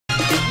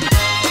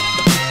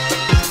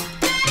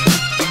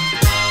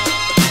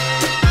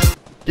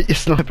your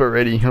sniper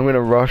ready. I'm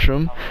gonna rush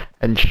him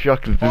and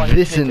chuck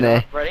this in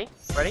there. Ready?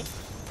 Ready?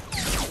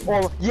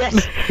 Oh,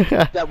 yes!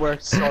 That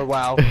worked so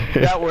well.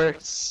 That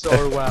worked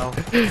so well.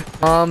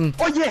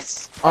 Oh,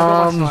 yes!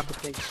 I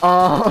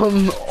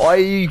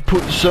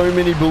put so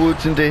many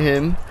bullets into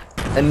him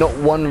and not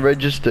one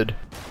registered.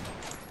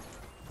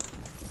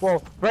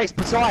 Whoa, race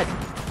beside!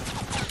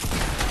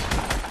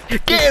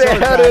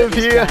 Get out of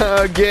here!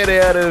 Get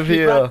out of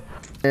here!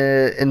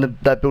 In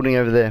that building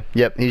over there.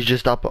 Yep, he's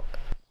just up,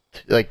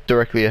 like,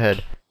 directly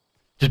ahead.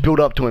 Just build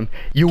up to him.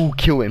 You'll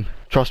kill him.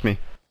 Trust me.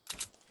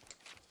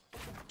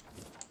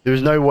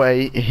 There's no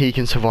way he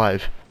can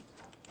survive.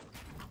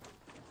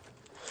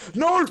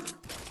 No!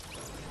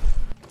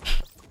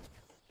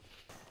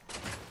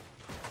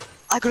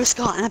 I got a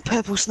scar and a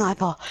purple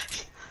sniper.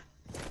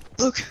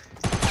 Look.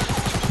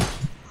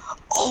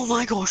 Oh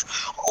my gosh.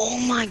 Oh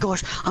my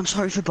gosh. I'm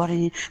sorry for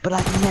butting in, but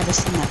I've never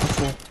seen that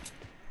before.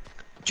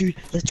 Dude,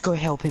 let's go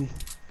help him.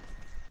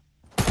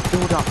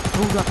 Build up,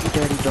 you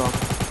dirty dog.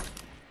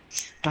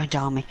 Don't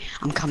tell me.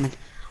 I'm coming.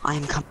 I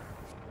am coming.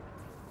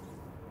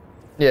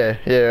 Yeah,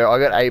 I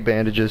got 8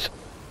 bandages.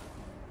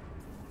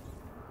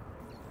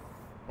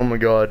 Oh my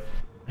god.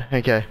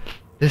 Okay,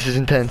 this is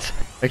intense.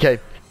 Okay,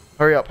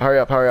 hurry up.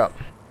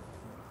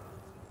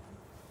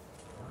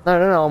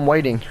 No, I'm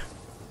waiting.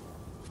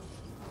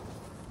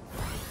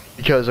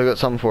 Because I got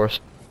something for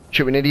us.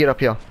 Shit, we need to get up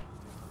here.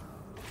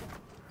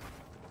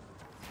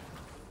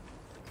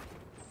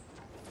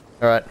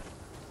 Alright.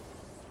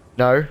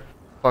 No.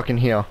 Fucking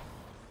here.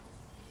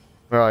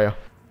 Where are you?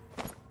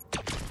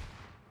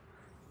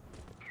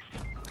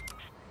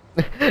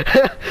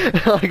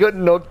 I got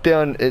knocked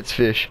down its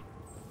fish.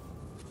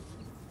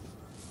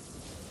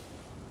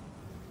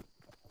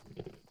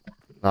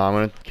 No, I'm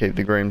gonna keep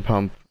the green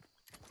pump.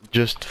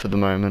 Just for the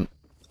moment.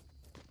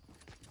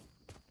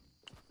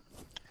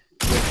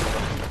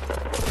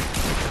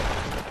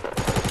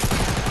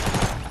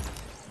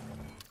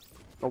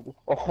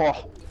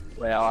 Oh,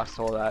 wow, I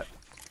saw that.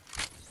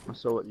 I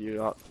saw what you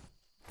got.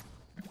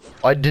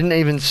 I didn't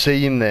even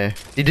see him there.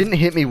 He didn't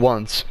hit me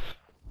once.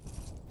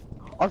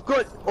 I've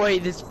got,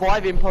 wait, there's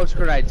 5 impulse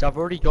grenades. I've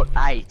already got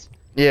 8.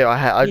 Yeah,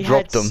 I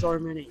dropped them. So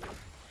many.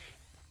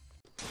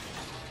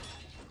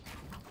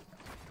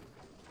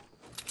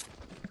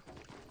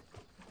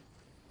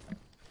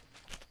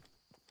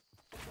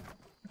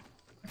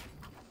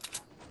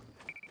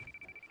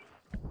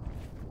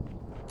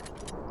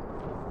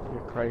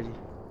 You're crazy.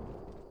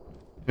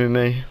 Who,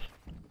 me?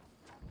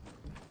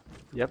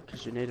 Yep,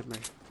 because you needed me.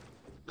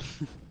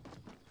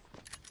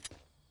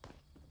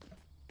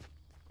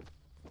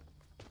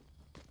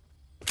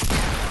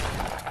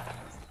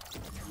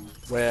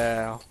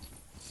 Wow.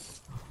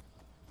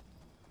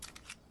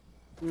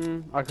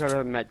 I got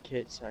a med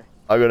kit, so.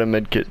 I got a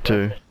med kit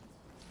too.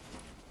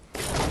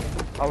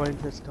 I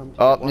won't just come to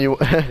Oh, you.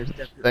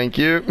 Thank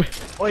you.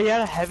 Oh, you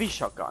had a heavy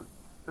shotgun.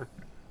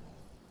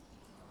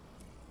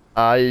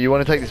 You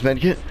want to take this med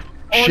kit?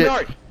 Oh, Shit.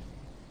 no!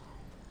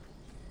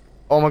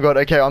 Oh my god,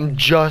 okay, I'm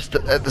just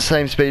at the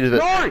same speed as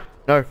it.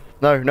 No!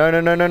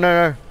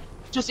 No.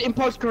 Just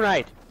impulse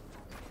grenade.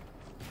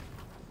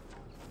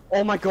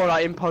 Oh my god,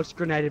 I impulse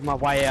grenaded my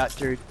way out,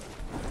 dude.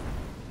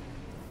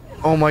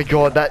 Oh my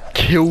god, that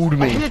killed I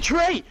me. hit a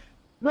tree!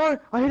 No,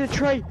 I hit a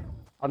tree.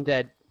 I'm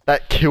dead.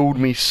 That killed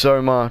me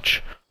so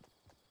much.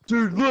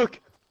 Dude, look!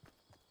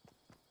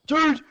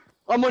 Dude,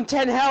 I'm on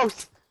 10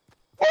 health.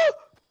 Oh,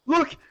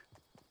 look!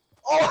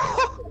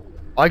 Oh!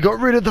 I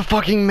got rid of the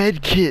fucking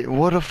med kit.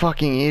 What a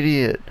fucking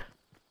idiot.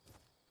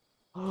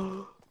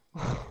 No!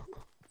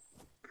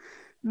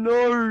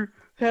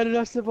 How did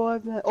I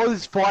survive that? Oh,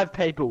 there's 5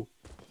 people.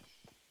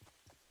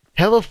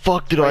 How the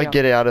fuck did I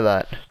get out of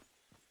that?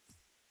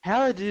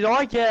 How did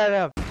I get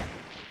out of?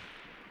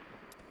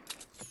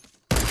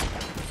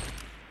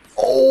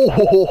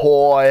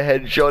 Oh, I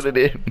headshotted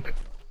him.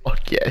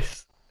 Fuck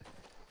yes.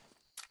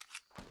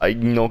 I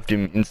knocked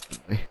him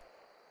instantly.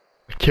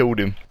 I killed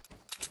him.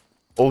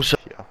 Also.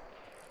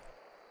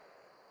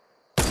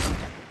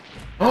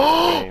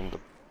 Oh!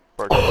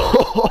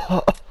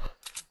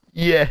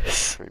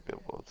 Yes. 3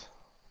 billboards.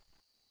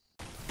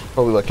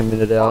 Probably like a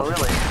minute out. Oh,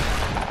 really?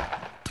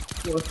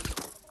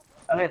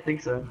 I don't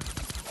think so.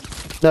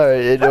 No,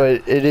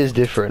 it is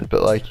different,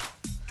 but like.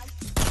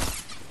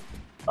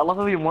 I love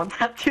how you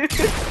one-tapped you.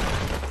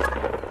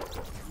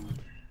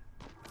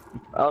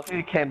 I love how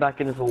you came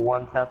back in as a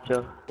one-tap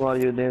you while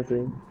you were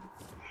dancing.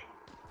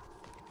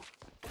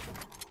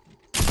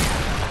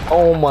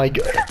 Oh my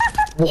god.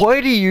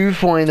 Why do you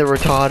find the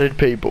retarded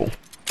people?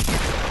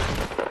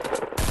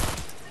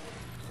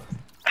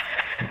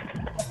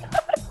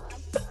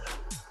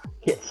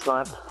 Get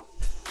sniped.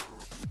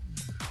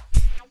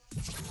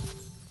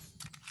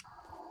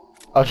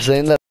 I've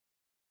seen that.